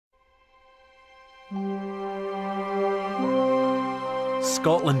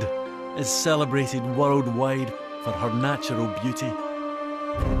Scotland is celebrated worldwide for her natural beauty.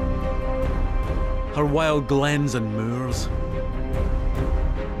 Her wild glens and moors.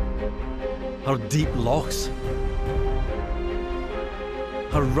 Her deep lochs.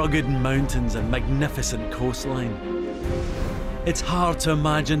 Her rugged mountains and magnificent coastline. It's hard to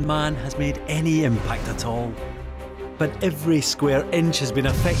imagine man has made any impact at all. But every square inch has been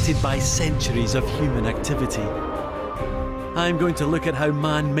affected by centuries of human activity. I'm going to look at how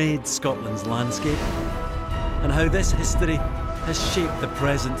man made Scotland's landscape and how this history has shaped the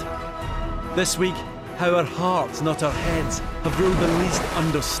present. This week, how our hearts, not our heads, have ruled the least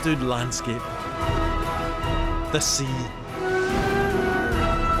understood landscape. The sea.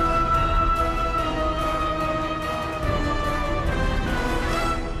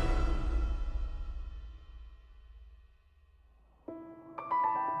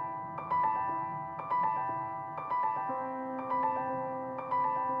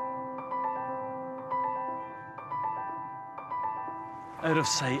 Out of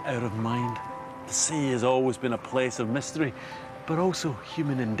sight, out of mind. The sea has always been a place of mystery, but also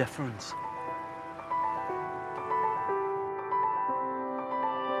human indifference.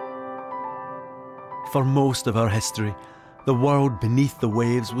 For most of our history, the world beneath the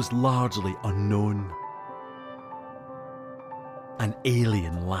waves was largely unknown. An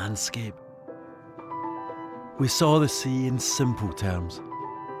alien landscape. We saw the sea in simple terms,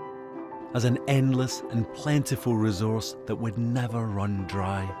 as an endless and plentiful resource that would never run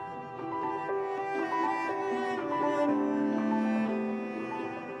dry.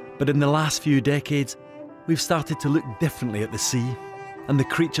 But in the last few decades, we've started to look differently at the sea and the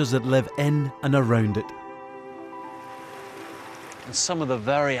creatures that live in and around it. And some of the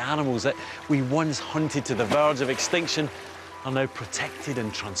very animals that we once hunted to the verge of extinction are now protected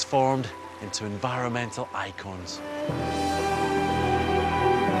and transformed into environmental icons.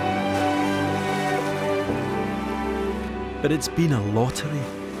 But it's been a lottery.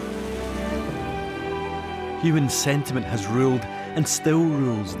 Human sentiment has ruled and still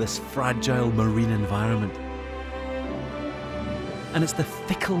rules this fragile marine environment. And it's the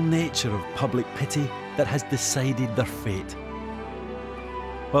fickle nature of public pity that has decided their fate.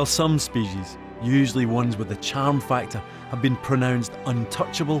 While some species, usually ones with a charm factor, have been pronounced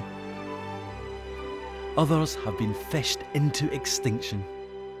untouchable, others have been fished into extinction.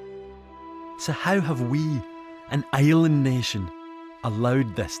 So how have we, an island nation,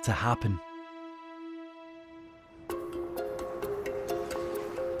 allowed this to happen?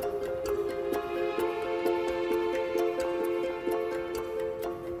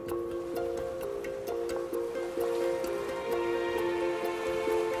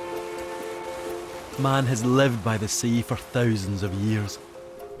 Man has lived by the sea for thousands of years.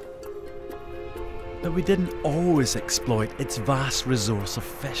 But we didn't always exploit its vast resource of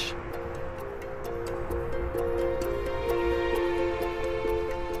fish.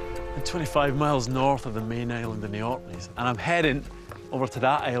 I'm 25 miles north of the main island in the Orkneys, and I'm heading over to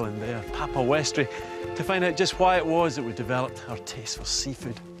that island there, Papua Westry, to find out just why it was that we developed our taste for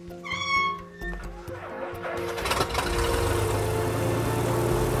seafood.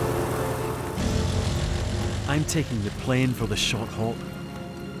 I'm taking the plane for the short haul,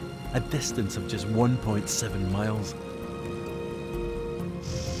 a distance of just 1.7 miles.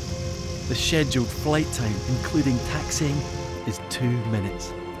 The scheduled flight time, including taxiing, is 2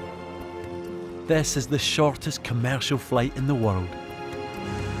 minutes. This is the shortest commercial flight in the world.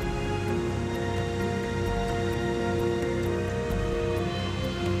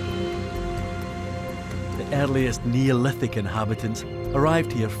 The earliest Neolithic inhabitants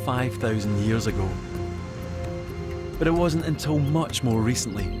arrived here 5,000 years ago. But it wasn't until much more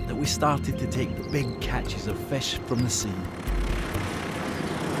recently that we started to take big catches of fish from the sea.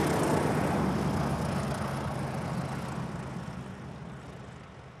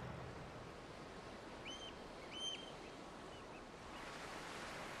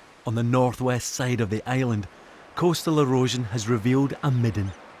 On the northwest side of the island, coastal erosion has revealed a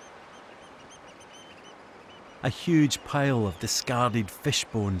midden. A huge pile of discarded fish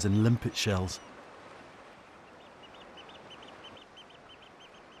bones and limpet shells.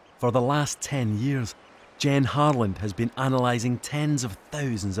 For the last 10 years, Jen Harland has been analysing tens of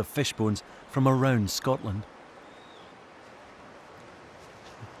thousands of fish bones from around Scotland.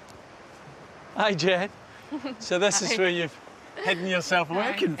 Hi, Jen. So this is where you've hidden yourself away.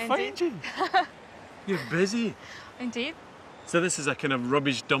 I couldn't find you. You're busy. Indeed. So this is a kind of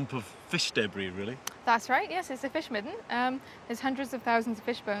rubbish dump of fish debris, really? That's right, yes, it's a fish midden. There's hundreds of thousands of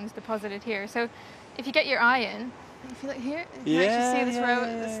fish bones deposited here. So if you get your eye in, If you look here, you can actually see this row,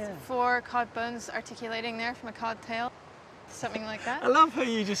 there's 4 cod bones articulating there from a cod tail. Something like that. I love how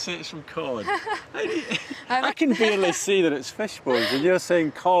you just say it's from cod. I can barely see that it's fish bones, and you're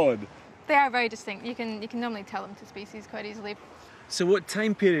saying cod. They are very distinct. You can normally tell them to species quite easily. So what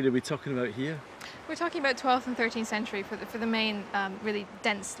time period are we talking about here? We're talking about 12th and 13th century for the main really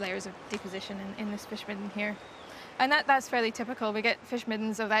dense layers of deposition in this fish midden here. And that's fairly typical. We get fish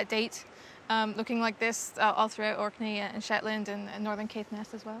middens of that date looking like this all throughout Orkney and Shetland and northern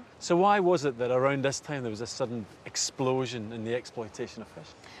Caithness as well. So why was it that around this time there was a sudden explosion in the exploitation of fish?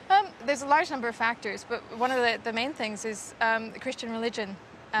 There's a large number of factors, but one of the main things is the Christian religion.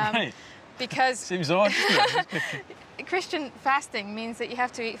 Right. Because seems odd, doesn't it? Christian fasting means that you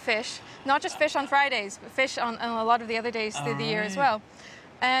have to eat fish, not just fish on Fridays, but fish on a lot of the other days through the year as well.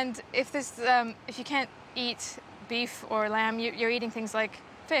 And if you can't eat beef or lamb, you're eating things like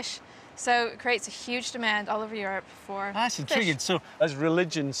fish. So it creates a huge demand all over Europe for That's fish. intriguing. So as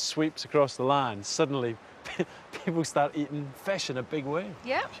religion sweeps across the land, suddenly people start eating fish in a big way.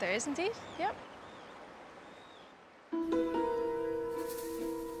 Yeah, there is indeed. Yep.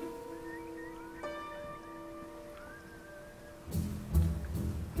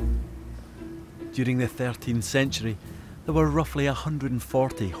 During the 13th century, there were roughly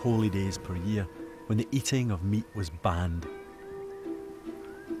 140 holy days per year when the eating of meat was banned.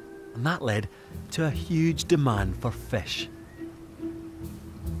 And that led to a huge demand for fish.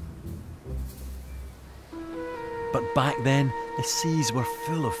 But back then, the seas were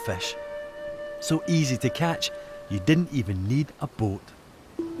full of fish. So easy to catch, you didn't even need a boat.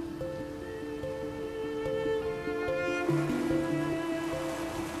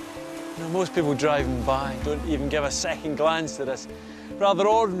 Most people driving by don't even give a second glance to this rather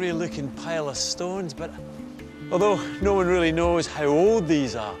ordinary looking pile of stones, but although no one really knows how old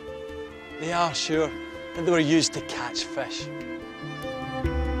these are, they are sure that they were used to catch fish.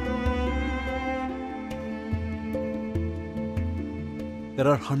 There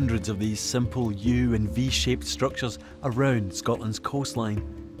are hundreds of these simple U and V-shaped structures around Scotland's coastline.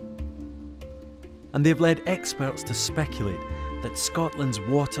 And they've led experts to speculate that Scotland's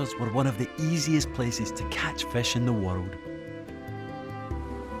waters were one of the easiest places to catch fish in the world.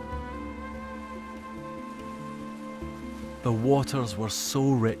 The waters were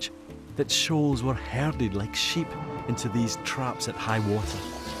so rich that shoals were herded like sheep into these traps at high water.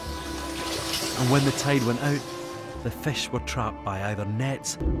 And when the tide went out, the fish were trapped by either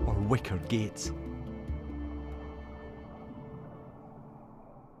nets or wicker gates.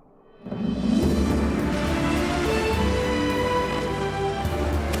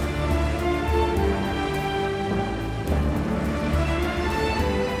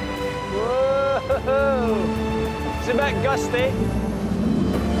 It's a bit gusty.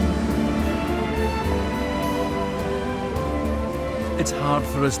 It's hard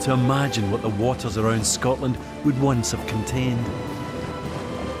for us to imagine what the waters around Scotland would once have contained.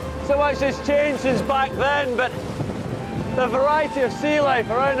 So much has changed since back then, but the variety of sea life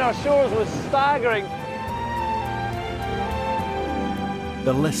around our shores was staggering.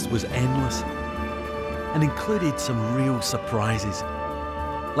 The list was endless and included some real surprises,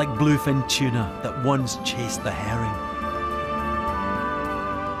 like bluefin tuna that once chased the herring,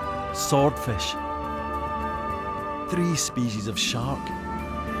 swordfish, 3 species of shark,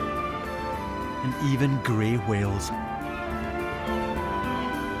 and even grey whales.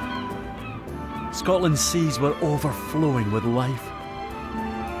 Scotland's seas were overflowing with life.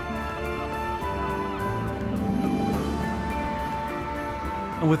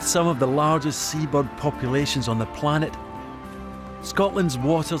 And with some of the largest seabird populations on the planet, Scotland's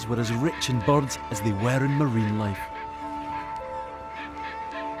waters were as rich in birds as they were in marine life.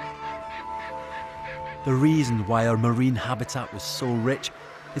 The reason why our marine habitat was so rich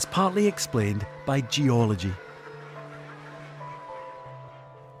is partly explained by geology.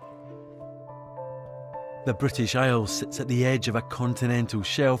 The British Isles sits at the edge of a continental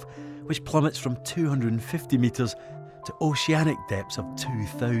shelf which plummets from 250 metres to oceanic depths of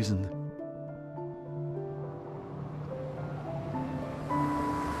 2,000.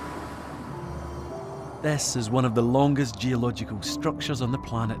 This is one of the longest geological structures on the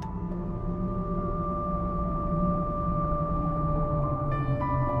planet.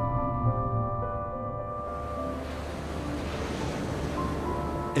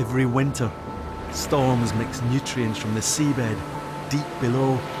 Every winter, storms mix nutrients from the seabed deep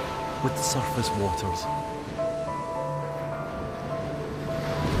below with surface waters.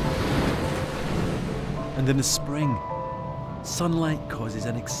 And in the spring, sunlight causes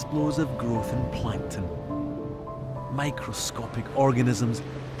an explosive growth in plankton, microscopic organisms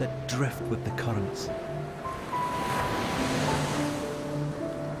that drift with the currents.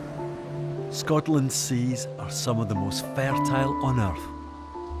 Scotland's seas are some of the most fertile on earth.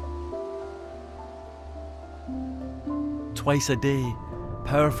 Twice a day,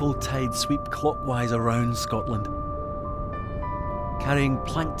 powerful tides sweep clockwise around Scotland, carrying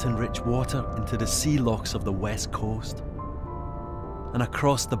plankton-rich water into the sea lochs of the west coast and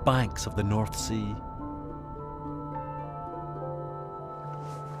across the banks of the North Sea.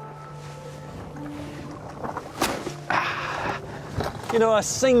 You know, a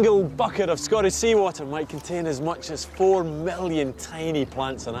single bucket of Scottish seawater might contain as much as 4 million tiny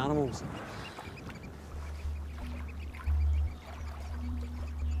plants and animals.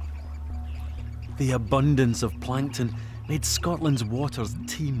 The abundance of plankton made Scotland's waters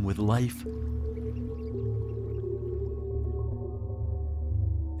teem with life.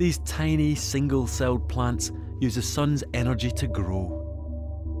 These tiny single-celled plants use the sun's energy to grow.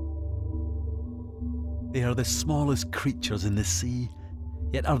 They are the smallest creatures in the sea,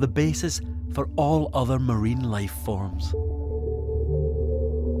 yet are the basis for all other marine life forms.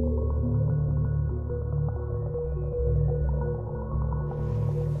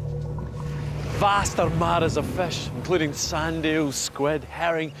 Vast armadas of fish, including sand eels, squid,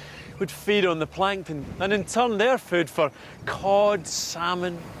 herring, would feed on the plankton, and in turn their food for cod,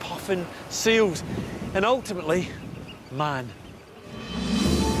 salmon, puffin, seals, and ultimately, man.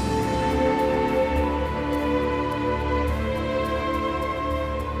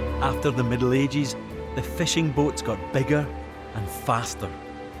 After the Middle Ages, the fishing boats got bigger and faster.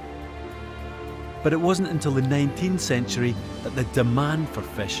 But it wasn't until the 19th century that the demand for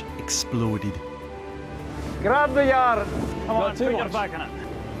fish exploded. Grab the yard. Come on, too put your much. back in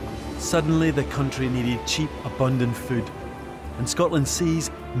it. Suddenly, the country needed cheap, abundant food, and Scotland's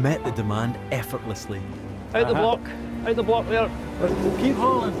seas met the demand effortlessly. Out the block there. Keep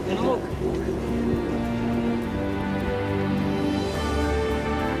hauling, and look.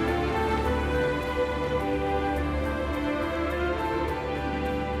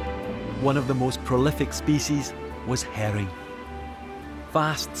 One of the most prolific species was herring.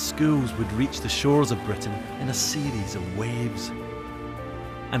 Vast schools would reach the shores of Britain in a series of waves.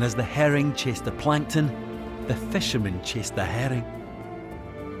 And as the herring chased the plankton, the fishermen chased the herring.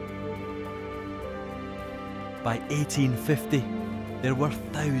 By 1850, there were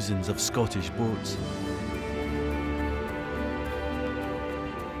thousands of Scottish boats.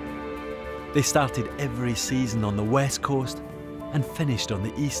 They started every season on the west coast and finished on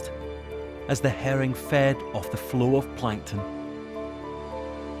the east, as the herring fed off the flow of plankton.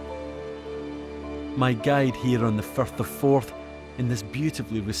 My guide here on the Firth of Forth, in this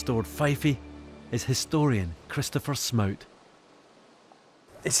beautifully restored Fyfie, is historian Christopher Smout.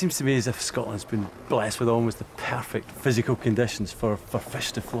 It seems to me as if Scotland's been blessed with almost the perfect physical conditions for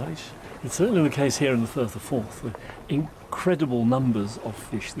fish to flourish. It's certainly the case here in the Firth of Forth. The incredible numbers of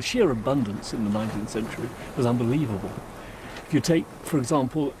fish, the sheer abundance in the 19th century was unbelievable. If you take, for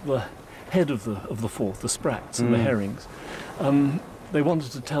example, the head of the Forth, the sprats and the herrings, they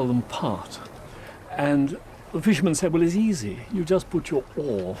wanted to tell them apart. And the fishermen said, well, it's easy. You just put your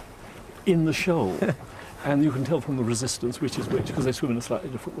oar in the shoal and you can tell from the resistance which is which, because they swim in a slightly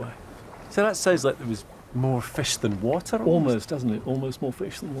different way. So that sounds like there was more fish than water? Almost, doesn't it? Almost more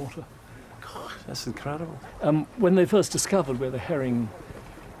fish than water. Gosh, that's incredible. When they first discovered where the herring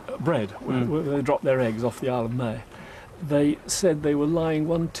bred, where they dropped their eggs off the Isle of May, they said they were lying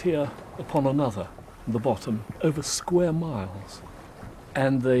one tier upon another at the bottom over square miles.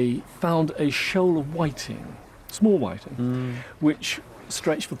 And they found a shoal of whiting, small whiting, which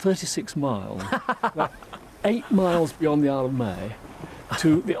stretched for 36 miles, about 8 miles beyond the Isle of May,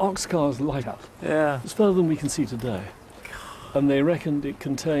 to the Oxcars lighthouse. Yeah. It's further than we can see today. And they reckoned it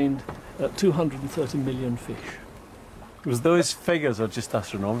contained 230 million fish. Because those figures are just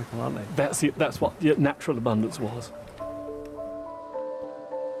astronomical, aren't they? That's what the natural abundance was.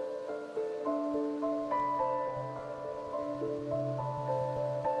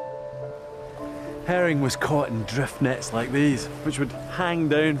 Herring was caught in drift nets like these, which would hang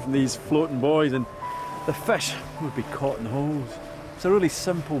down from these floating buoys, and the fish would be caught in holes. It's a really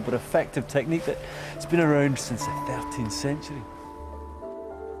simple but effective technique that's been around since the 13th century.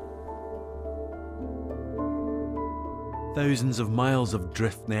 Thousands of miles of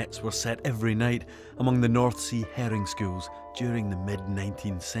drift nets were set every night among the North Sea herring schools during the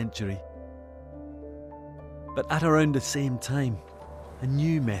mid-19th century. But at around the same time, a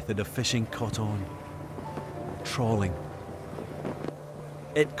new method of fishing caught on: trawling.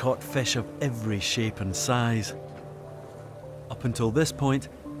 It caught fish of every shape and size. Up until this point,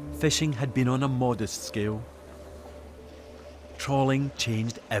 fishing had been on a modest scale. Trawling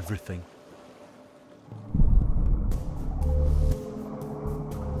changed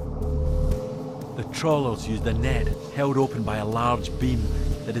The trawlers used a net held open by a large beam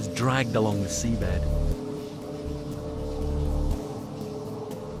that is dragged along the seabed.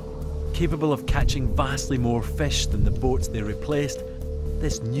 Capable of catching vastly more fish than the boats they replaced,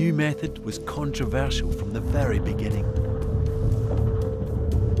 this new method was controversial from the very beginning.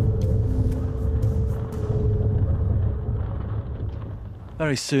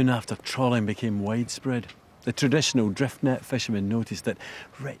 Very soon after trawling became widespread, the traditional drift net fishermen noticed that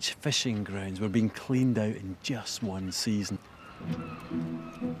rich fishing grounds were being cleaned out in just one season.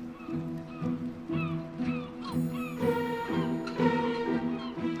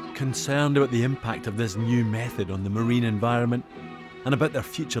 Concerned about the impact of this new method on the marine environment and about their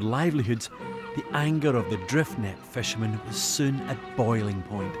future livelihoods, the anger of the drift net fishermen was soon at boiling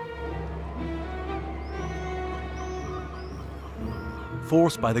point.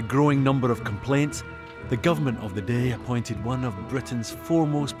 Forced by the growing number of complaints, the government of the day appointed one of Britain's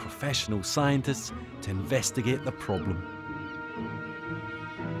foremost professional scientists to investigate the problem.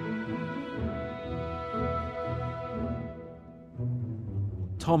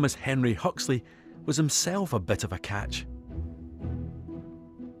 Thomas Henry Huxley was himself a bit of a catch.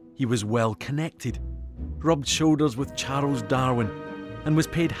 He was well connected, rubbed shoulders with Charles Darwin, and was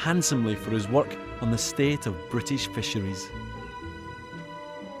paid handsomely for his work on the state of British fisheries.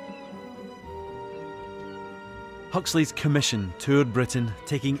 Huxley's commission toured Britain,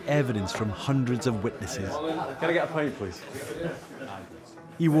 taking evidence from hundreds of witnesses. Can I get a pint, please?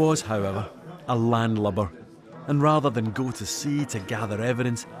 He was, however, a landlubber, and rather than go to sea to gather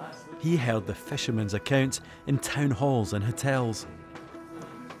evidence, he held the fishermen's accounts in town halls and hotels.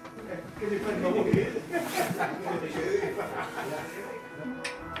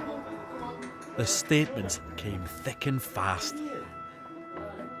 The statements came thick and fast.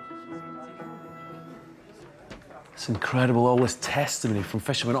 It's incredible, all this testimony from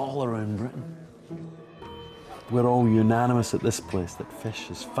fishermen all around Britain. We're all unanimous at this place that fish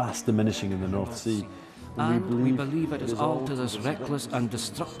is fast diminishing in the North Sea. And we believe it is all to this reckless and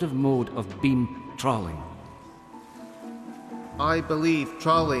destructive mode of beam trawling. I believe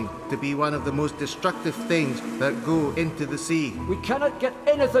trawling to be one of the most destructive things that go into the sea. We cannot get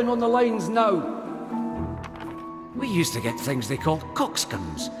anything on the lines now. We used to get things they called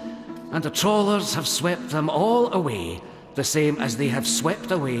coxcombs, and the trawlers have swept them all away, the same as they have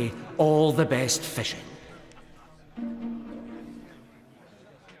swept away all the best fishing.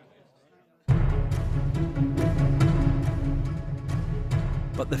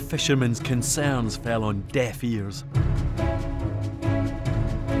 But the fishermen's concerns fell on deaf ears.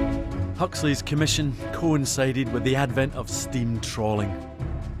 Huxley's commission coincided with the advent of steam trawling.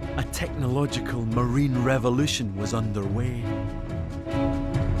 A technological marine revolution was underway.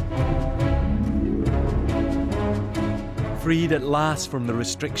 Freed at last from the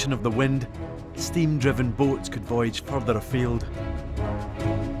restriction of the wind, steam-driven boats could voyage further afield.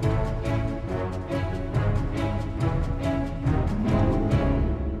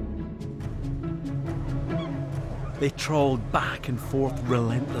 They trawled back and forth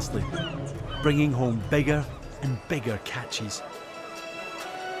relentlessly, bringing home bigger and bigger catches.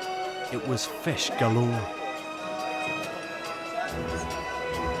 It was fish galore.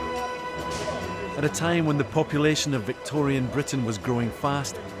 At a time when the population of Victorian Britain was growing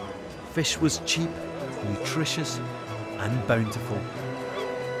fast, fish was cheap, nutritious, and bountiful.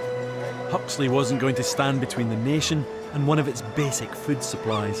 Huxley wasn't going to stand between the nation and one of its basic food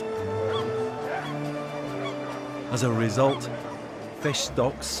supplies. As a result, fish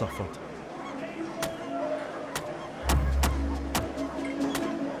stocks suffered.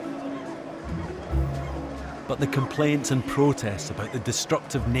 But the complaints and protests about the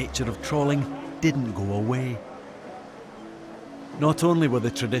destructive nature of trawling didn't go away. Not only were the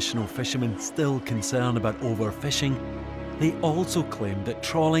traditional fishermen still concerned about overfishing, they also claimed that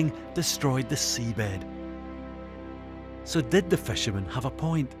trawling destroyed the seabed. So did the fishermen have a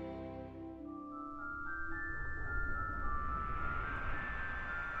point?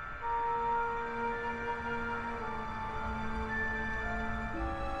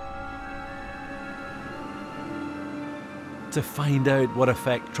 To find out what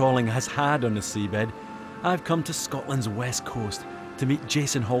effect trawling has had on the seabed, I've come to Scotland's west coast to meet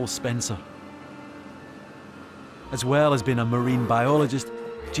Jason Hall-Spencer. As well as being a marine biologist,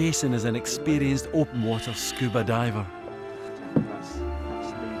 Jason is an experienced open water scuba diver.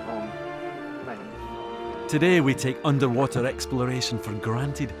 Today we take underwater exploration for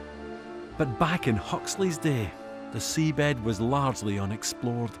granted, but back in Huxley's day, the seabed was largely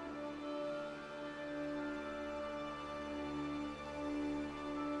unexplored.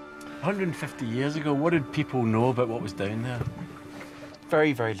 "150 years ago, what did people know about what was down there?"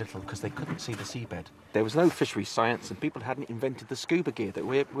 very, very little because they couldn't see the seabed. There was no fisheries science and people hadn't invented the scuba gear that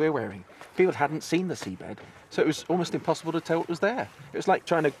we're wearing. People hadn't seen the seabed, so it was almost impossible to tell what was there. It was like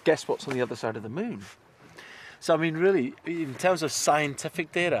trying to guess what's on the other side of the moon. So, I mean, really, in terms of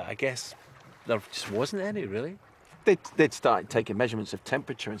scientific data, I guess there just wasn't any, really. They'd started taking measurements of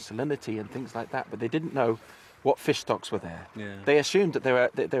temperature and salinity and things like that, but they didn't know what fish stocks were there. Yeah. They assumed that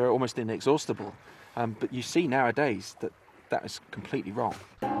they were almost inexhaustible, but you see nowadays that that is completely wrong.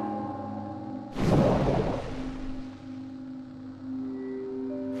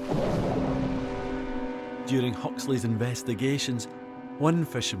 During Huxley's investigations, one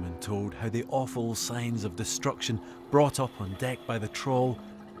fisherman told how the awful signs of destruction brought up on deck by the trawl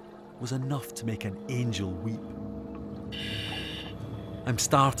was enough to make an angel weep. I'm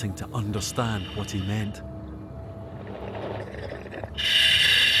starting to understand what he meant.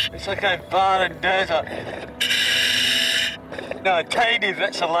 It's like a barren desert. No, tiny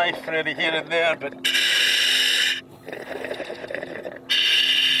bits of life really here and there, but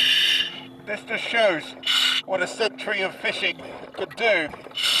this just shows what a century of fishing could do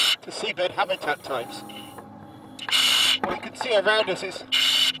to seabed habitat types. What you can see around us is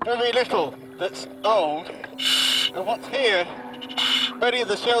very little that's old, and what's here, many of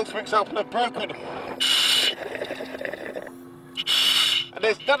the shells, for example, are broken. And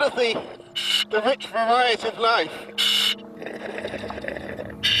there's none of the rich variety of life.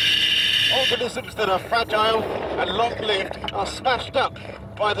 Organisms that are fragile and long-lived are smashed up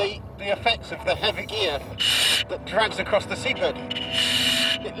by the effects of the heavy gear that drags across the seabed.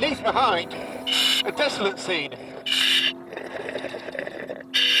 It leaves behind a desolate scene.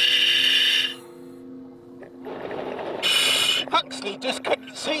 Huxley just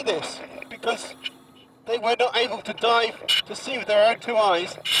couldn't see this because they were not able to dive to see with their own two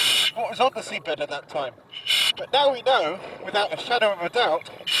eyes what was on the seabed at that time. But now we know, without a shadow of a doubt,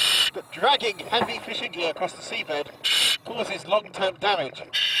 that dragging heavy fishing gear across the seabed causes long-term damage.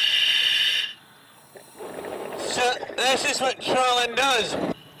 So this is what trawling does.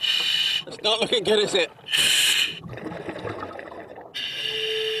 It's not looking good, is it?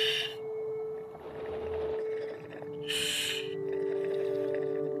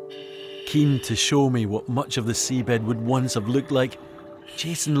 Keen to show me what much of the seabed would once have looked like,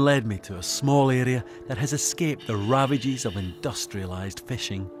 Jason led me to a small area that has escaped the ravages of industrialised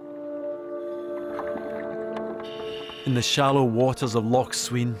fishing. In the shallow waters of Loch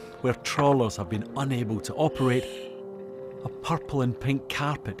Sween, where trawlers have been unable to operate, a purple and pink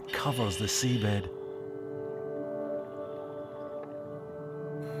carpet covers the seabed.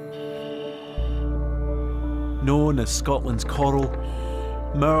 Known as Scotland's coral,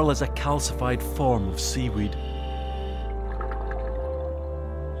 merle is a calcified form of seaweed.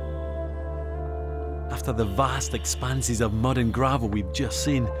 After the vast expanses of mud and gravel we've just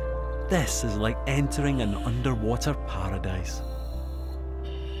seen, this is like entering an underwater paradise.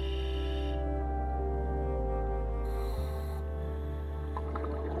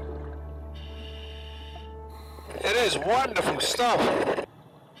 It is wonderful stuff.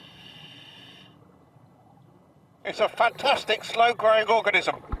 It's a fantastic slow-growing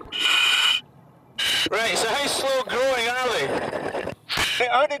organism. Right, so how slow-growing are they? It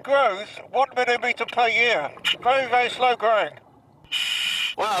only grows 1 millimetre per year. Very, very slow-growing.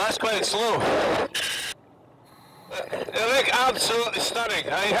 Wow, that's quite slow. They look absolutely stunning.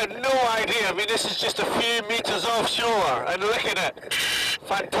 I had no idea. I mean, this is just a few metres offshore, and look at it.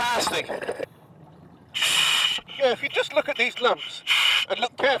 Fantastic. Yeah, if you just look at these lumps and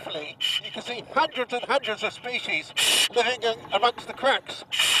look carefully, you can see hundreds and hundreds of species living amongst the cracks.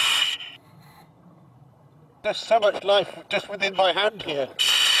 There's so much life just within my hand here.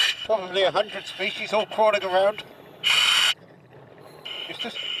 Probably 100 species all crawling around. It's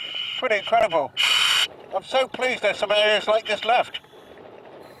just pretty incredible. I'm so pleased there's some areas like this left.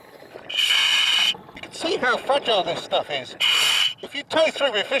 You can see how fragile this stuff is. If you tow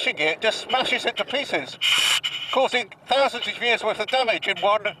through with fishing gear, it just smashes into pieces, causing thousands of years worth of damage in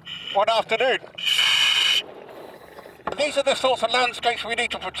one afternoon. And these are the sorts of landscapes we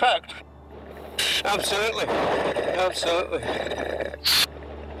need to protect. Absolutely. Absolutely.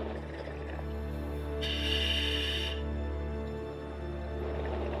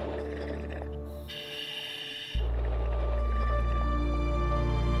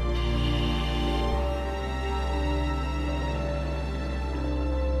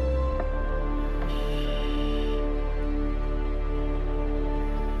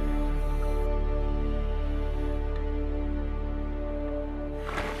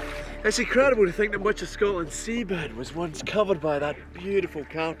 It's incredible to think that much of Scotland's seabed was once covered by that beautiful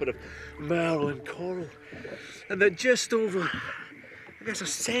carpet of merle and coral, and that just over I guess a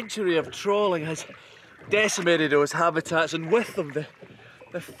century of trawling has decimated those habitats, and with them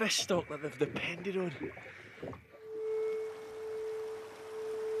the fish stock that they've depended on.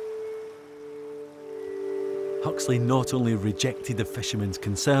 Huxley not only rejected the fishermen's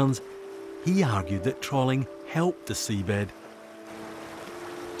concerns, he argued that trawling helped the seabed.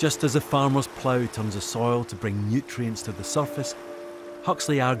 Just as a farmer's plough turns the soil to bring nutrients to the surface,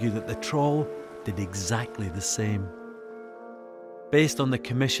 Huxley argued that the trawl did exactly the same. Based on the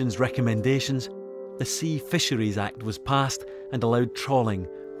Commission's recommendations, the Sea Fisheries Act was passed and allowed trawling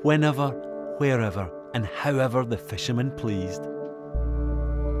whenever, wherever and however the fishermen pleased.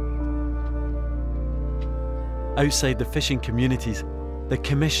 Outside the fishing communities, the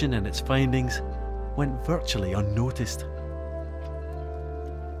Commission and its findings went virtually unnoticed.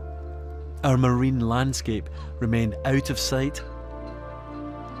 Our marine landscape remained out of sight,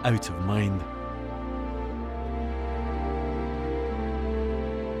 out of mind.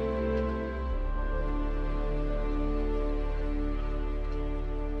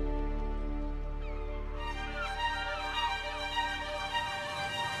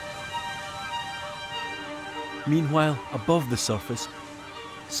 Meanwhile, above the surface,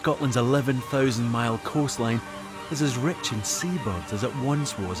 Scotland's 11,000-mile coastline is as rich in seabirds as it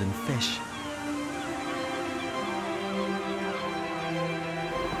once was in fish.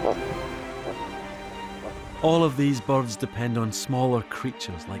 All of these birds depend on smaller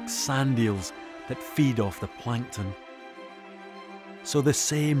creatures like sand eels that feed off the plankton. So the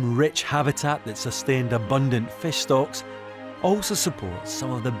same rich habitat that sustained abundant fish stocks also supports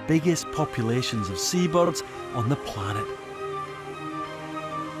some of the biggest populations of seabirds on the planet.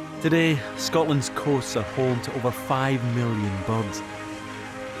 Today, Scotland's coasts are home to over 5 million birds.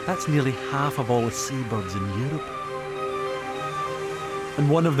 That's nearly half of all the seabirds in Europe. And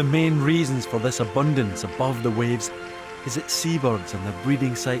one of the main reasons for this abundance above the waves is that seabirds and their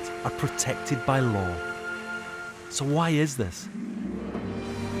breeding sites are protected by law. So why is this?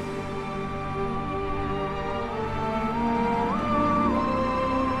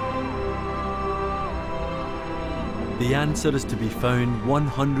 The answer is to be found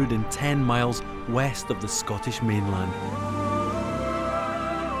 110 miles west of the Scottish mainland.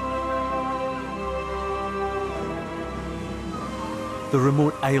 The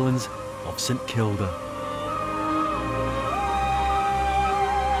remote islands of St Kilda.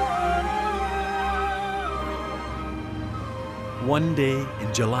 One day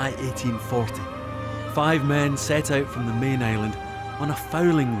in July 1840, 5 men set out from the main island on a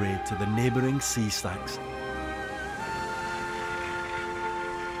fowling raid to the neighbouring sea stacks.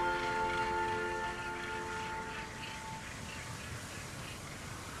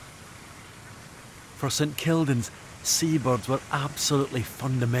 For St Kildans, seabirds were absolutely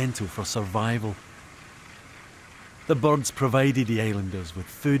fundamental for survival. The birds provided the islanders with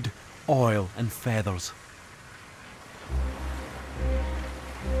food, oil and feathers.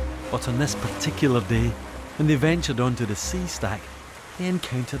 But on this particular day, when they ventured onto the sea stack, they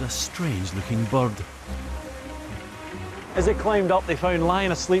encountered a strange-looking bird. As they climbed up, they found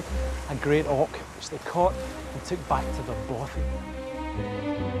lying asleep a great auk, which they caught and took back to their bothy.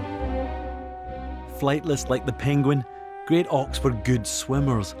 Flightless like the penguin, great auks were good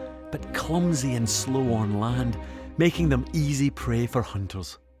swimmers, but clumsy and slow on land, making them easy prey for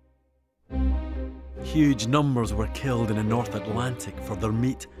hunters. Huge numbers were killed in the North Atlantic for their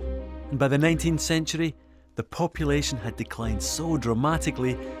meat, and by the 19th century, the population had declined so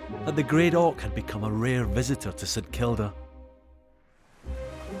dramatically that the great auk had become a rare visitor to St Kilda.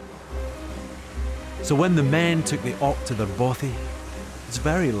 So when the men took the auk to their bothy, it's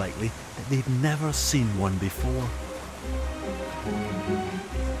very likely that they'd never seen one before.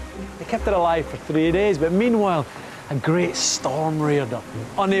 They kept it alive for 3 days, but meanwhile, a great storm reared up.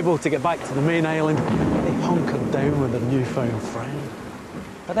 Unable to get back to the main island, they hunkered down with their newfound friend.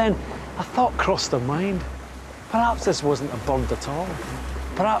 But then a thought crossed their mind. Perhaps this wasn't a bird at all.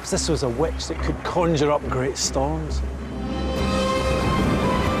 Perhaps this was a witch that could conjure up great storms.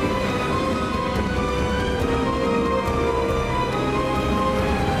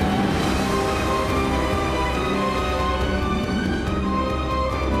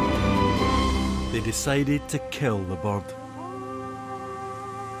 Decided to kill the bird.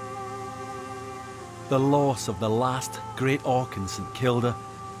 The loss of the last great auk in St Kilda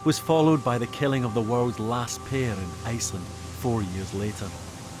was followed by the killing of the world's last pair in Iceland 4 years later.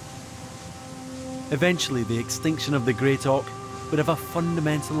 Eventually, the extinction of the great auk would have a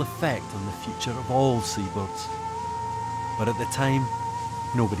fundamental effect on the future of all seabirds. But at the time,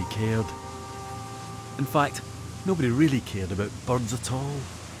 nobody cared. In fact, nobody really cared about birds at all.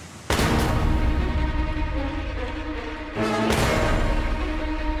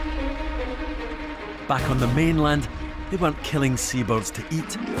 Back on the mainland, they weren't killing seabirds to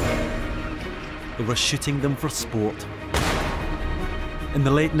eat. They were shooting them for sport. In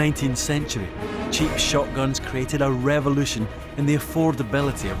the late 19th century, cheap shotguns created a revolution in the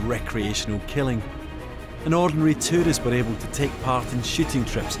affordability of recreational killing. And ordinary tourists were able to take part in shooting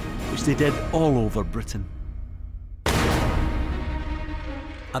trips, which they did all over Britain.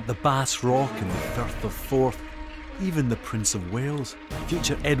 At the Bass Rock in the Firth of Forth, even the Prince of Wales,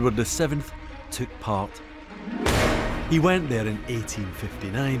 future Edward VII, took part. He went there in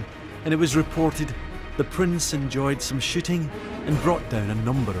 1859, and it was reported the Prince enjoyed some shooting and brought down a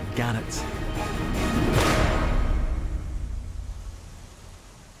number of gannets.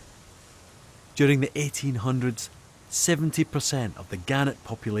 During the 1800s, 70% of the gannet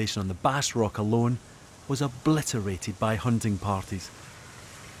population on the Bass Rock alone was obliterated by hunting parties.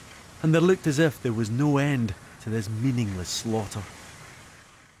 And there looked as if there was no end to this meaningless slaughter.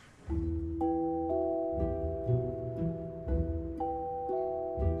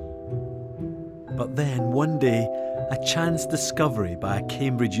 But then, one day, a chance discovery by a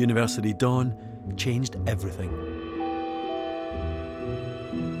Cambridge University don changed everything.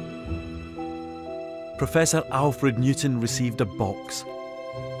 Professor Alfred Newton received a box,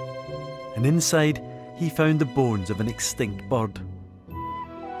 and inside he found the bones of an extinct bird.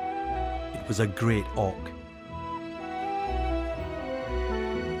 It was a great auk.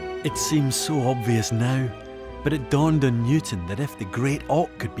 It seems so obvious now, but it dawned on Newton that if the great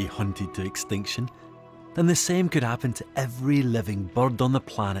auk could be hunted to extinction, then the same could happen to every living bird on the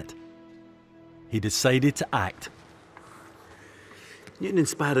planet. He decided to act. Newton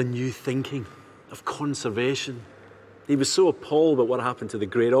inspired a new thinking of conservation. He was so appalled by what happened to the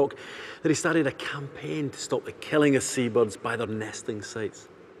great auk that he started a campaign to stop the killing of seabirds by their nesting sites.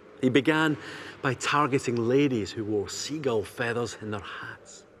 He began by targeting ladies who wore seagull feathers in their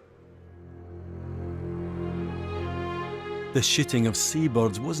hats. The shooting of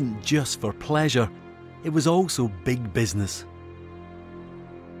seabirds wasn't just for pleasure, it was also big business.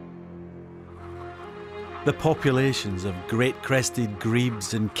 The populations of great-crested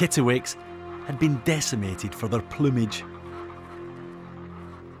grebes and kittiwakes had been decimated for their plumage.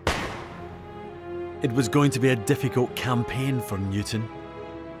 It was going to be a difficult campaign for Newton.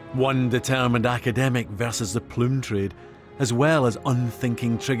 One determined academic versus the plume trade, as well as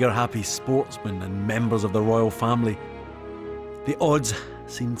unthinking trigger-happy sportsmen and members of the royal family. The odds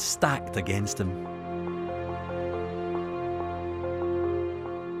seemed stacked against him.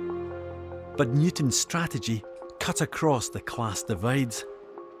 But Newton's strategy cut across the class divides.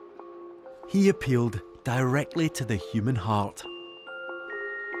 He appealed directly to the human heart.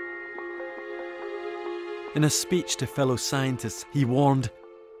 In a speech to fellow scientists, he warned,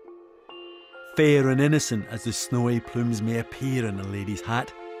 "Fair and innocent as the snowy plumes may appear in a lady's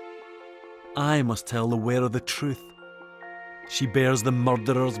hat, I must tell the wearer the truth. She bears the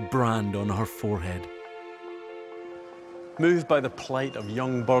murderer's brand on her forehead." Moved by the plight of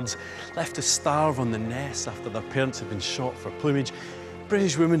young birds left to starve on the nests after their parents had been shot for plumage,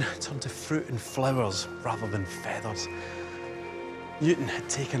 British women turned to fruit and flowers rather than feathers. Newton had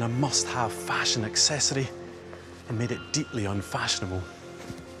taken a must-have fashion accessory and made it deeply unfashionable.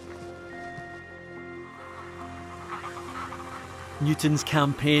 Newton's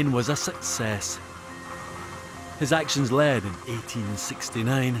campaign was a success. His actions led in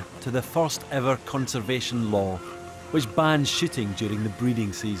 1869 to the first ever conservation law, which banned shooting during the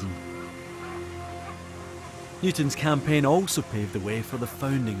breeding season. Newton's campaign also paved the way for the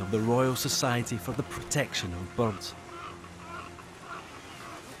founding of the Royal Society for the Protection of Birds.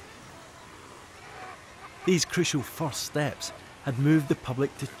 These crucial first steps had moved the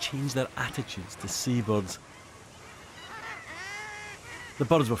public to change their attitudes to seabirds. The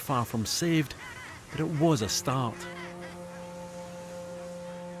birds were far from saved, but it was a start.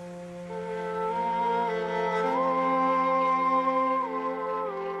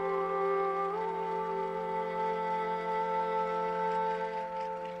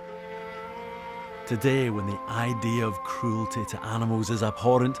 Today, when the idea of cruelty to animals is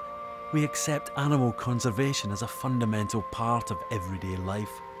abhorrent, we accept animal conservation as a fundamental part of everyday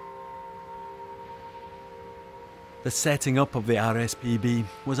life. The setting up of the RSPB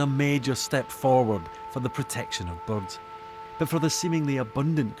was a major step forward for the protection of birds, but for the seemingly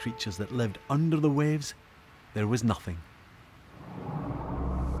abundant creatures that lived under the waves, there was nothing.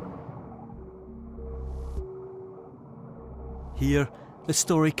 Here, the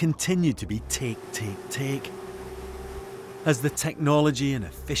story continued to be take, take, take. As the technology and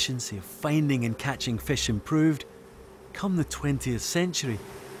efficiency of finding and catching fish improved, come the 20th century,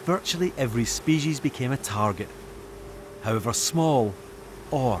 virtually every species became a target, however small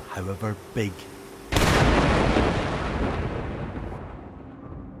or however big.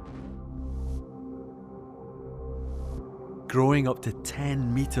 Growing up to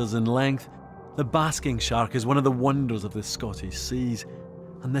 10 metres in length, the basking shark is one of the wonders of the Scottish seas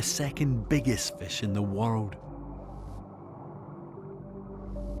and the second biggest fish in the world.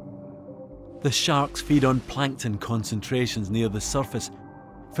 The sharks feed on plankton concentrations near the surface,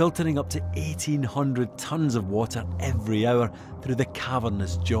 filtering up to 1,800 tonnes of water every hour through the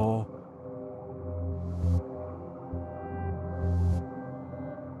cavernous jaw.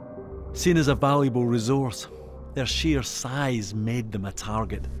 Seen as a valuable resource, their sheer size made them a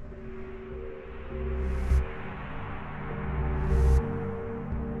target.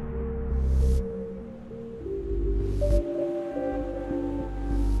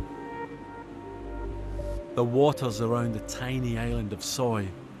 The waters around the tiny island of Soy,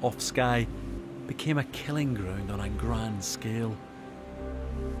 off Skye, became a killing ground on a grand scale.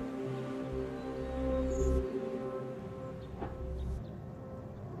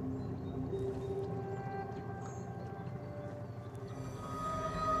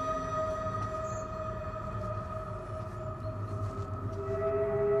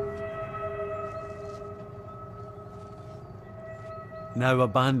 Now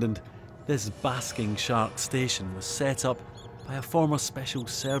abandoned, this basking shark station was set up by a former Special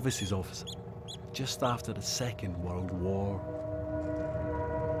Services officer just after the Second World War.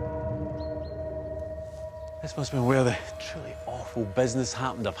 This must have been where the truly awful business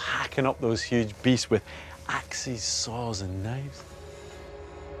happened of hacking up those huge beasts with axes, saws and knives.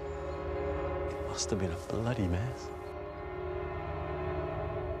 It must have been a bloody mess.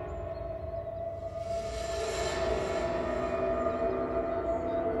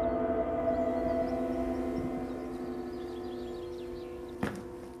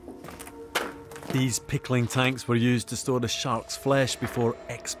 These pickling tanks were used to store the shark's flesh before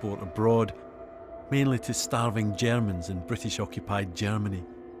export abroad, mainly to starving Germans in British-occupied Germany.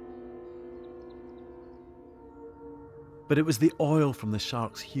 But it was the oil from the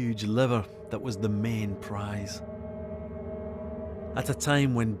shark's huge liver that was the main prize. At a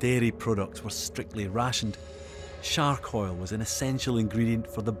time when dairy products were strictly rationed, shark oil was an essential ingredient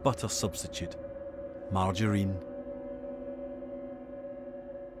for the butter substitute, margarine.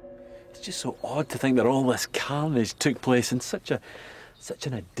 It's just so odd to think that all this carnage took place in such an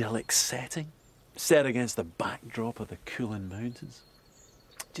idyllic setting, set against the backdrop of the Coolin Mountains.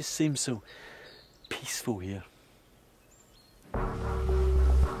 It just seems so peaceful here.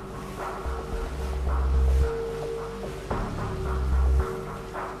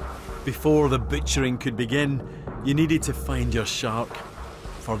 Before the butchering could begin, you needed to find your shark.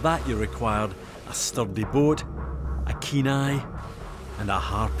 For that you required a sturdy boat, a keen eye and a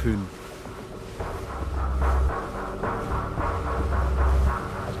harpoon.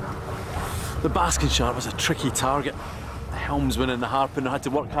 The basking shark was a tricky target. The helmsman and the harpooner had to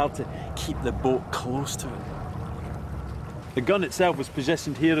work hard to keep the boat close to it. The gun itself was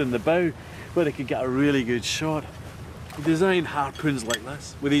positioned here in the bow where they could get a really good shot. We designed harpoons like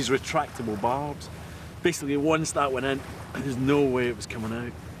this with these retractable barbs. Basically once that went in, there's no way it was coming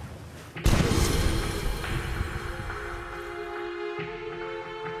out.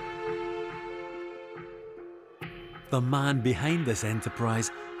 The man behind this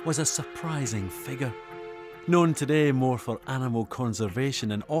enterprise was a surprising figure, known today more for animal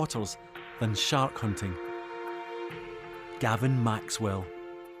conservation and otters than shark hunting. Gavin Maxwell.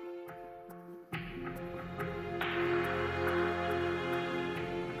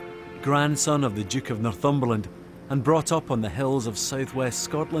 Grandson of the Duke of Northumberland and brought up on the hills of southwest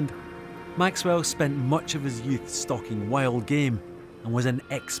Scotland, Maxwell spent much of his youth stalking wild game and was an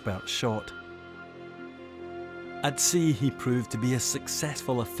expert shot. At sea, he proved to be as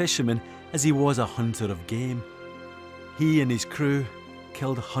successful a fisherman as he was a hunter of game. He and his crew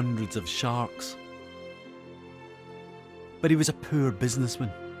killed hundreds of sharks. But he was a poor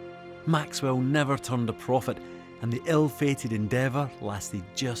businessman. Maxwell never turned a profit, and the ill-fated endeavour lasted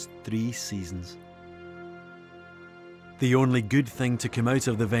just 3 seasons. The only good thing to come out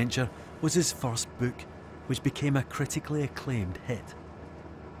of the venture was his first book, which became a critically acclaimed hit.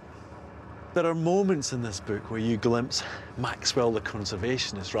 There are moments in this book where you glimpse Maxwell the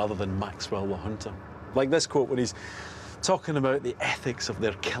conservationist rather than Maxwell the hunter. Like this quote where he's talking about the ethics of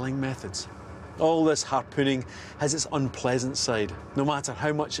their killing methods. All this harpooning has its unpleasant side, no matter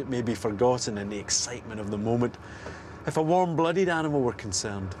how much it may be forgotten in the excitement of the moment. If a warm-blooded animal were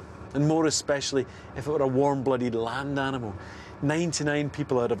concerned, and more especially if it were a warm-blooded land animal, 99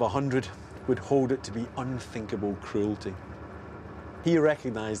 people out of 100 would hold it to be unthinkable cruelty. He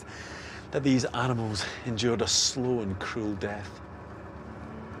recognised that these animals endured a slow and cruel death.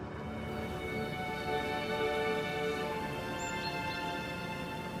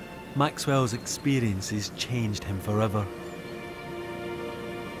 Maxwell's experiences changed him forever.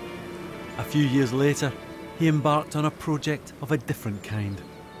 A few years later, he embarked on a project of a different kind.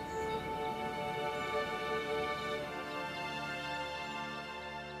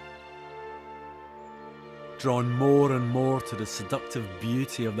 Drawn more and more to the seductive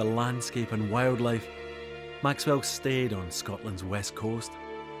beauty of the landscape and wildlife, Maxwell stayed on Scotland's west coast,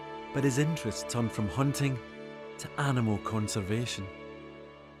 but his interest turned from hunting to animal conservation.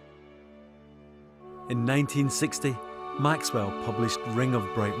 In 1960, Maxwell published Ring of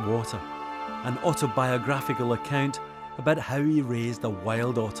Bright Water, an autobiographical account about how he raised a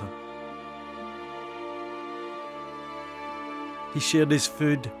wild otter. He shared his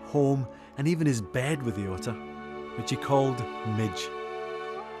food, home, and even his bed with the otter, which he called Midge.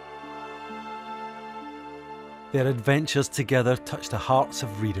 Their adventures together touched the hearts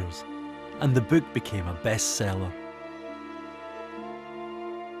of readers, and the book became a bestseller.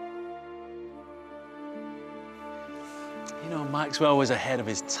 You know, Maxwell was ahead of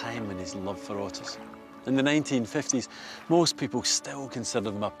his time in his love for otters. In the 1950s, most people still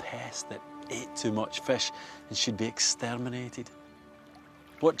considered them a pest that ate too much fish and should be exterminated.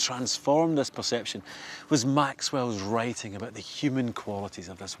 What transformed this perception was Maxwell's writing about the human qualities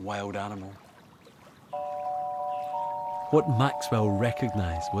of this wild animal. What Maxwell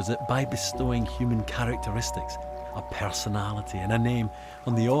recognised was that by bestowing human characteristics, a personality and a name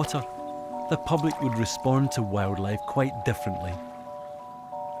on the otter, the public would respond to wildlife quite differently.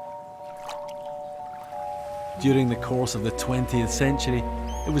 During the course of the 20th century,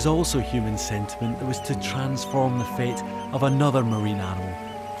 it was also human sentiment that was to transform the fate of another marine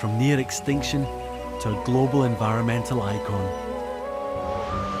animal from near extinction to a global environmental icon.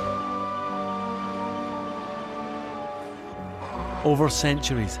 Over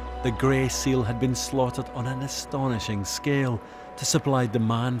centuries, the grey seal had been slaughtered on an astonishing scale to supply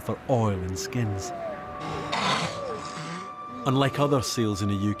demand for oil and skins. Unlike other seals in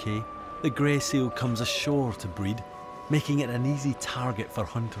the UK, the grey seal comes ashore to breed, making it an easy target for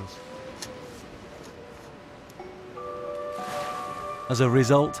hunters. As a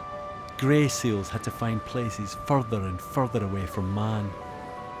result, grey seals had to find places further and further away from man.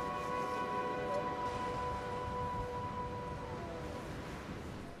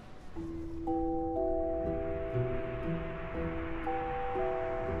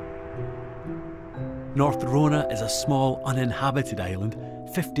 North Rona is a small uninhabited island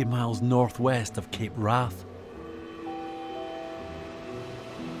 50 miles northwest of Cape Wrath.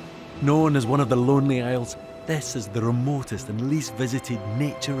 Known as one of the Lonely Isles, this is the remotest and least visited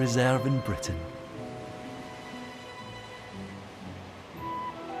nature reserve in Britain.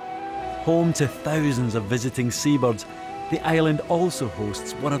 Home to thousands of visiting seabirds, the island also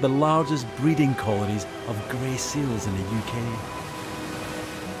hosts one of the largest breeding colonies of grey seals in the UK.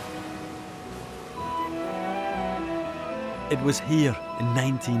 It was here in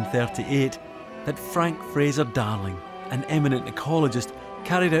 1938 that Frank Fraser Darling, an eminent ecologist,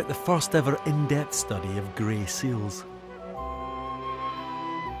 carried out the first ever in-depth study of grey seals.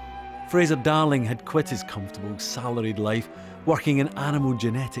 Fraser Darling had quit his comfortable salaried life working in animal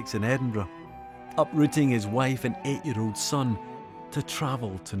genetics in Edinburgh, uprooting his wife and 8-year-old son to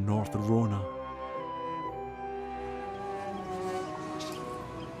travel to North Rona.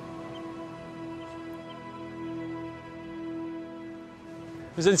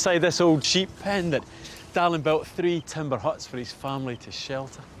 It was inside this old sheep pen that Darling built 3 timber huts for his family to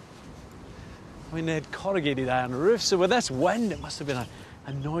shelter. I mean, they had corrugated iron roofs, so with this wind, it must have been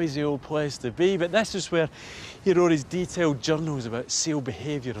a noisy old place to be, but this is where he wrote his detailed journals about seal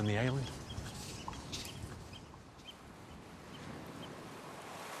behaviour on the island.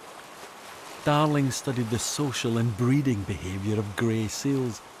 Darling studied the social and breeding behaviour of grey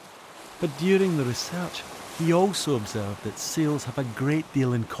seals, but during the research, he also observed that seals have a great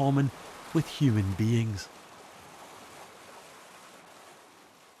deal in common with human beings.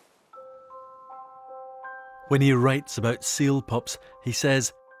 When he writes about seal pups, he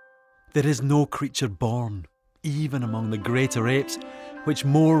says, "There is no creature born, even among the greater apes, which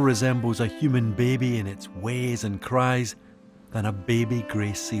more resembles a human baby in its ways and cries than a baby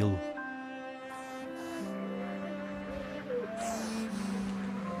grey seal."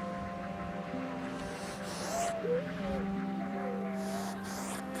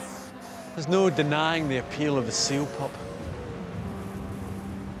 There's no denying the appeal of the seal pup.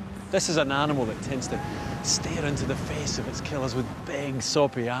 This is an animal that tends to stare into the face of its killers with big,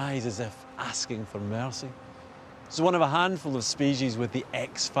 soppy eyes as if asking for mercy. It's one of a handful of species with the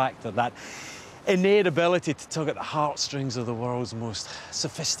X factor, that innate ability to tug at the heartstrings of the world's most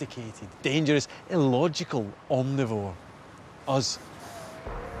sophisticated, dangerous, illogical omnivore, us.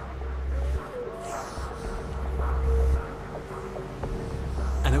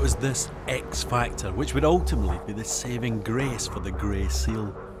 And it it was this X factor which would ultimately be the saving grace for the grey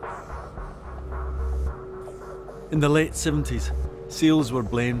seal. In the late 70s, seals were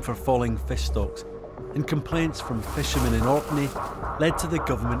blamed for falling fish stocks, and complaints from fishermen in Orkney led to the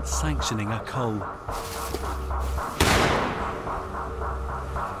government sanctioning a cull.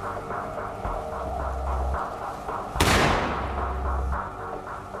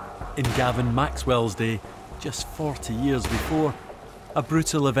 In Gavin Maxwell's day, just 40 years before, a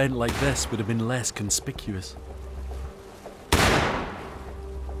brutal event like this would have been less conspicuous.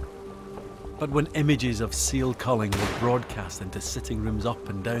 But when images of seal culling were broadcast into sitting rooms up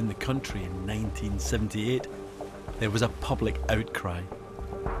and down the country in 1978, there was a public outcry.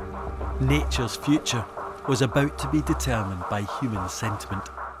 Nature's future was about to be determined by human sentiment.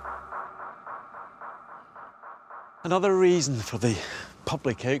 Another reason for the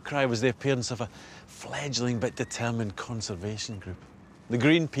public outcry was the appearance of a fledgling but determined conservation group. The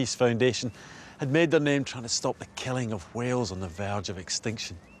Greenpeace Foundation had made their name trying to stop the killing of whales on the verge of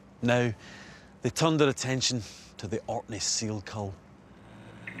extinction. Now, they turned their attention to the Orkney seal cull.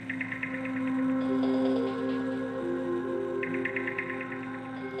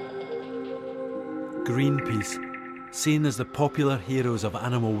 Greenpeace, seen as the popular heroes of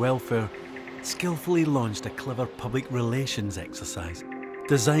animal welfare, skillfully launched a clever public relations exercise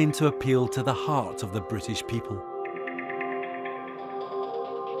designed to appeal to the heart of the British people.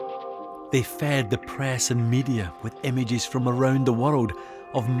 They fed the press and media with images from around the world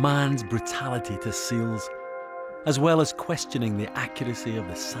of man's brutality to seals, as well as questioning the accuracy of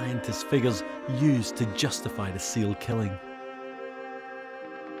the scientist figures used to justify the seal killing.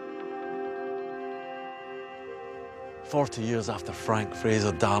 40 years after Frank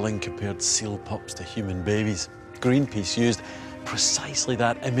Fraser Darling compared seal pups to human babies, Greenpeace used precisely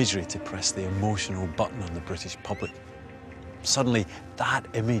that imagery to press the emotional button on the British public. Suddenly, that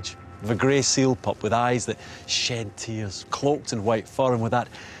image of a grey seal pup with eyes that shed tears, cloaked in white fur and with that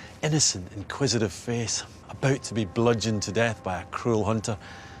innocent, inquisitive face, about to be bludgeoned to death by a cruel hunter,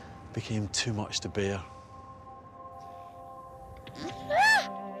 became too much to bear.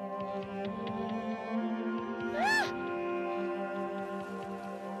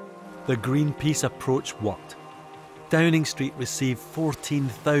 The Greenpeace approach worked. Downing Street received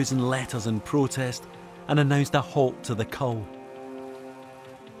 14,000 letters in protest and announced a halt to the cull.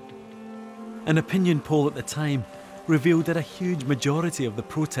 An opinion poll at the time revealed that a huge majority of the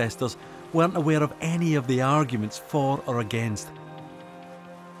protesters weren't aware of any of the arguments for or against.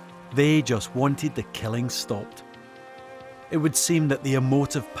 They just wanted the killing stopped. It would seem that the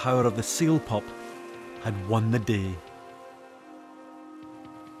emotive power of the seal pup had won the day.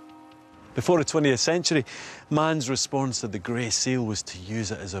 Before the 20th century, man's response to the grey seal was to use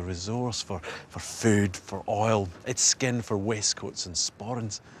it as a resource for food, for oil, its skin for waistcoats and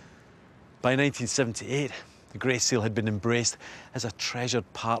sporrans. By 1978, the grey seal had been embraced as a treasured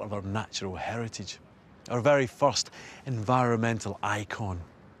part of our natural heritage, our very first environmental icon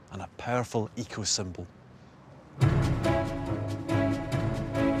and a powerful eco-symbol.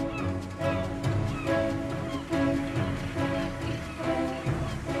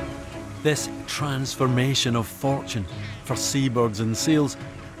 This transformation of fortune for seabirds and seals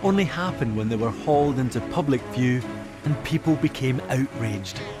only happened when they were hauled into public view and people became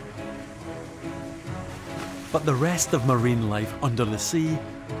outraged. But the rest of marine life under the sea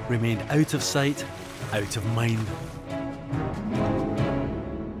remained out of sight, out of mind.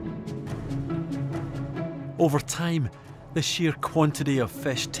 Over time, the sheer quantity of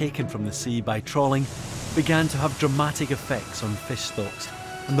fish taken from the sea by trawling began to have dramatic effects on fish stocks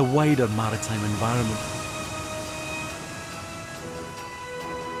and the wider maritime environment.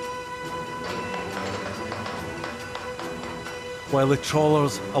 While the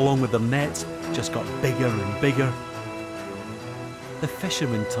trawlers, along with their nets, just got bigger and bigger, the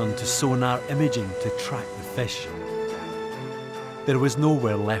fishermen turned to sonar imaging to track the fish. There was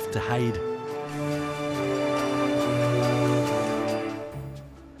nowhere left to hide.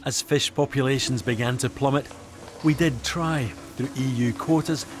 As fish populations began to plummet, we did try, through EU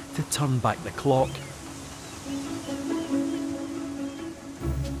quotas, to turn back the clock.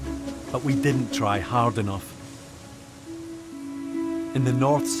 But we didn't try hard enough. In the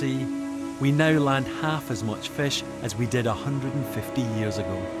North Sea, we now land half as much fish as we did 150 years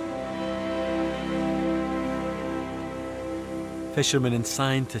ago. Fishermen and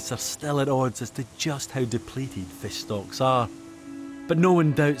scientists are still at odds as to just how depleted fish stocks are, but no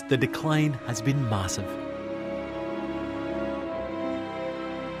one doubts the decline has been massive.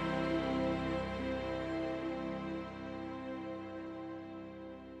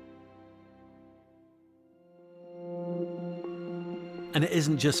 And it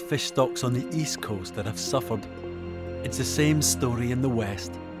isn't just fish stocks on the east coast that have suffered. It's the same story in the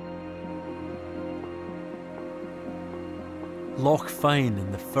west. Loch Fyne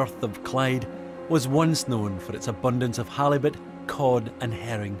in the Firth of Clyde was once known for its abundance of halibut, cod and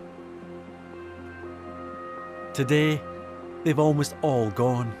herring. Today, they've almost all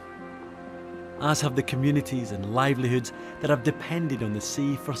gone, as have the communities and livelihoods that have depended on the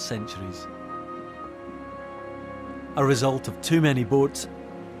sea for centuries. A result of too many boats,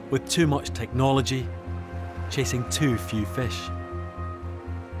 with too much technology, chasing too few fish.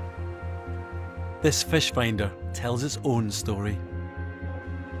 This fish finder tells its own story.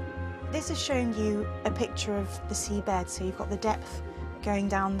 This is showing you a picture of the seabed, so you've got the depth going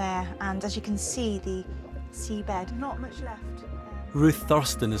down there, and as you can see, the seabed, not much left. Ruth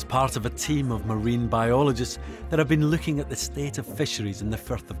Thurston is part of a team of marine biologists that have been looking at the state of fisheries in the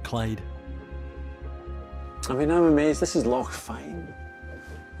Firth of Clyde. I mean, I'm amazed. This is Loch Fyne.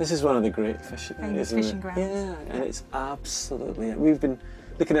 This is one of the great fishing grounds. Yeah, and it's absolutely... We've been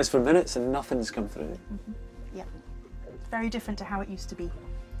looking at this for minutes and nothing's come through. Mm-hmm. Yeah. It's very different to how it used to be.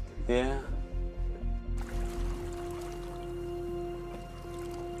 Yeah.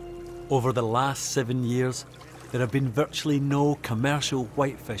 Over the last 7 years, there have been virtually no commercial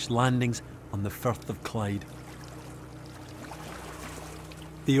whitefish landings on the Firth of Clyde.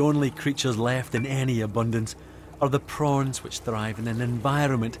 The only creatures left in any abundance are the prawns which thrive in an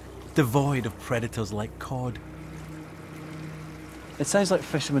environment devoid of predators like cod. It sounds like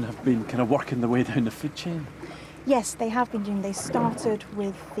fishermen have been kind of working their way down the food chain. Yes, they have been doing. They started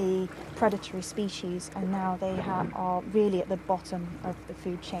with the predatory species and now they are really at the bottom of the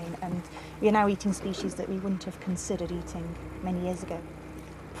food chain, and we are now eating species that we wouldn't have considered eating many years ago.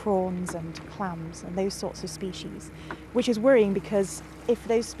 Prawns and clams and those sorts of species, which is worrying because if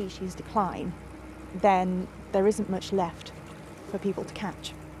those species decline, then there isn't much left for people to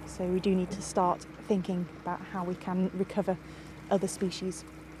catch. So we do need to start thinking about how we can recover other species.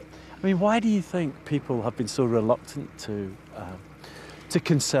 I mean, why do you think people have been so reluctant to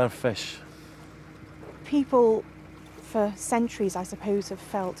conserve fish? People for centuries, I suppose, have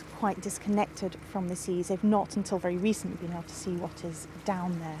felt quite disconnected from the seas. They've not until very recently been able to see what is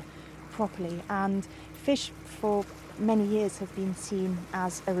down there properly. And fish for many years have been seen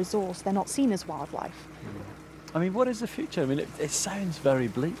as a resource. They're not seen as wildlife. I mean, what is the future? I mean, it sounds very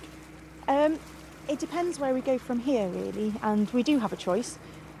bleak. It depends where we go from here, really, and we do have a choice.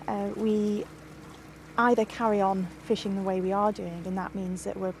 We either carry on fishing the way we are doing, and that means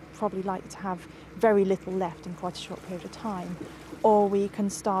that we're probably likely to have very little left in quite a short period of time, or we can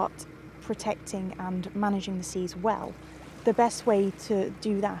start protecting and managing the seas well. The best way to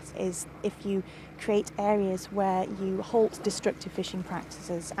do that is if you create areas where you halt destructive fishing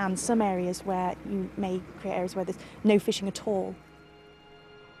practices, and some areas where you may create areas where there's no fishing at all.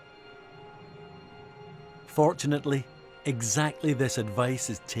 Fortunately, exactly this advice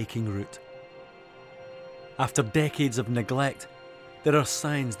is taking root. After decades of neglect, there are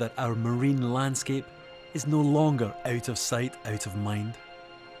signs that our marine landscape is no longer out of sight, out of mind.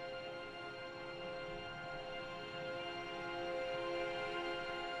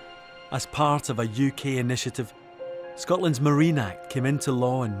 As part of a UK initiative, Scotland's Marine Act came into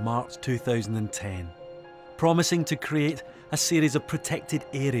law in March 2010, promising to create a series of protected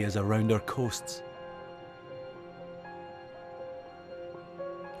areas around our coasts.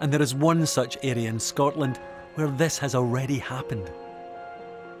 And there is one such area in Scotland where this has already happened.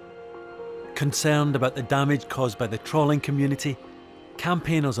 Concerned about the damage caused by the trawling community,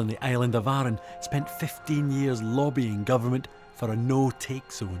 campaigners on the island of Arran spent 15 years lobbying government for a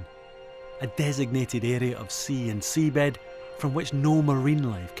no-take zone, a designated area of sea and seabed from which no marine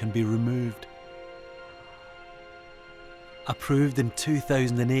life can be removed. Approved in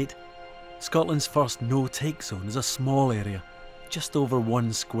 2008, Scotland's first no-take zone is a small area, just over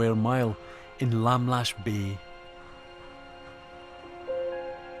 1 square mile, in Lamlash Bay.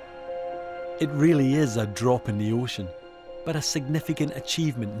 It really is a drop in the ocean, but a significant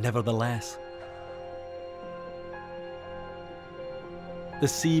achievement nevertheless. The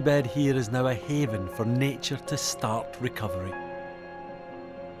seabed here is now a haven for nature to start recovery.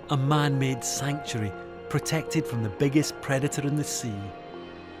 A man-made sanctuary protected from the biggest predator in the sea,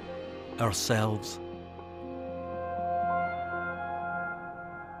 ourselves.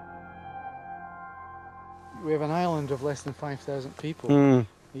 We have an island of less than 5,000 people,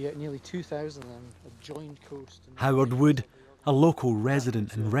 yet nearly 2,000 of them have joined coast. Howard Wood, a local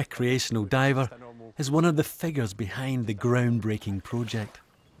resident and recreational diver, is one of the figures behind the groundbreaking project.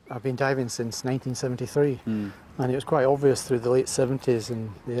 I've been diving since 1973, and it was quite obvious through the late 70s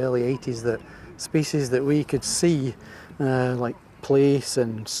and the early 80s that species that we could see, like place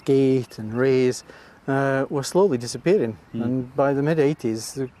and skate and raise were slowly disappearing. And by the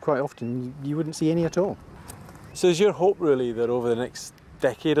mid-80s, quite often you wouldn't see any at all. So is your hope really that over the next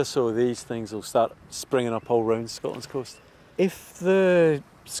decade or so these things will start springing up all round Scotland's coast? If the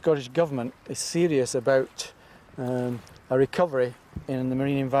Scottish Government is serious about a recovery in the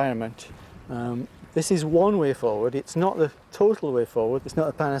marine environment, this is one way forward. It's not the total way forward, it's not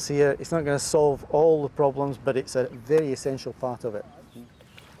a panacea, it's not going to solve all the problems, but it's a very essential part of it.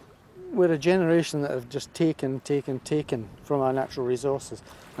 We're a generation that have just taken from our natural resources,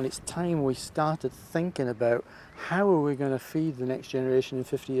 and it's time we started thinking about how are we going to feed the next generation in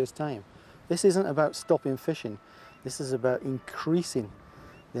 50 years' time. This isn't about stopping fishing, this is about increasing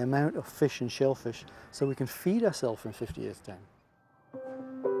the amount of fish and shellfish so we can feed ourselves in 50 years' time.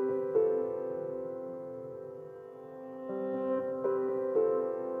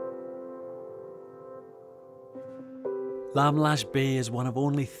 Lamlash Bay is one of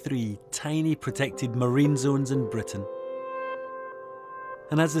only 3 tiny protected marine zones in Britain.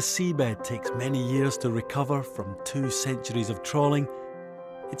 And as the seabed takes many years to recover from 2 centuries of trawling,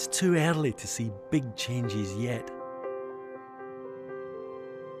 it's too early to see big changes yet.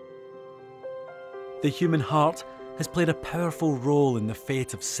 The human heart has played a powerful role in the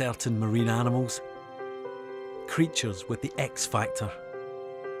fate of certain marine animals, creatures with the X factor.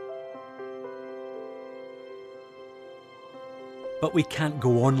 But we can't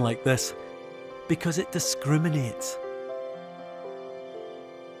go on like this, because it discriminates.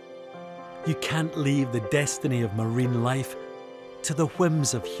 You can't leave the destiny of marine life to the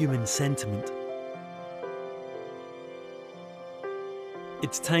whims of human sentiment.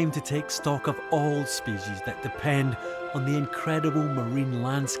 It's time to take stock of all species that depend on the incredible marine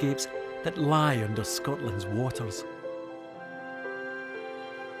landscapes that lie under Scotland's waters.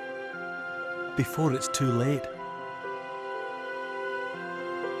 Before it's too late.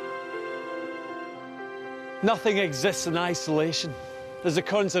 Nothing exists in isolation. As the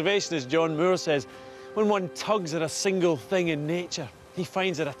conservationist John Moore says, when one tugs at a single thing in nature, he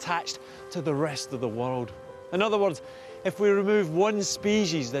finds it attached to the rest of the world. In other words, if we remove one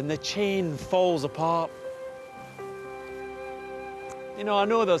species, then the chain falls apart. You know, I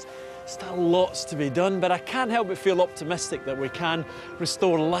know there's still lots to be done, but I can't help but feel optimistic that we can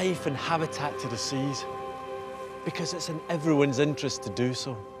restore life and habitat to the seas, because it's in everyone's interest to do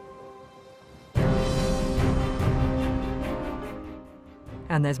so.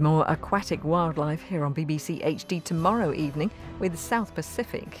 And there's more aquatic wildlife here on BBC HD tomorrow evening with South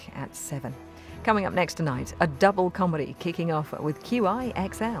Pacific at 7. Coming up next tonight, a double comedy kicking off with QI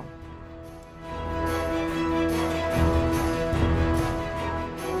XL.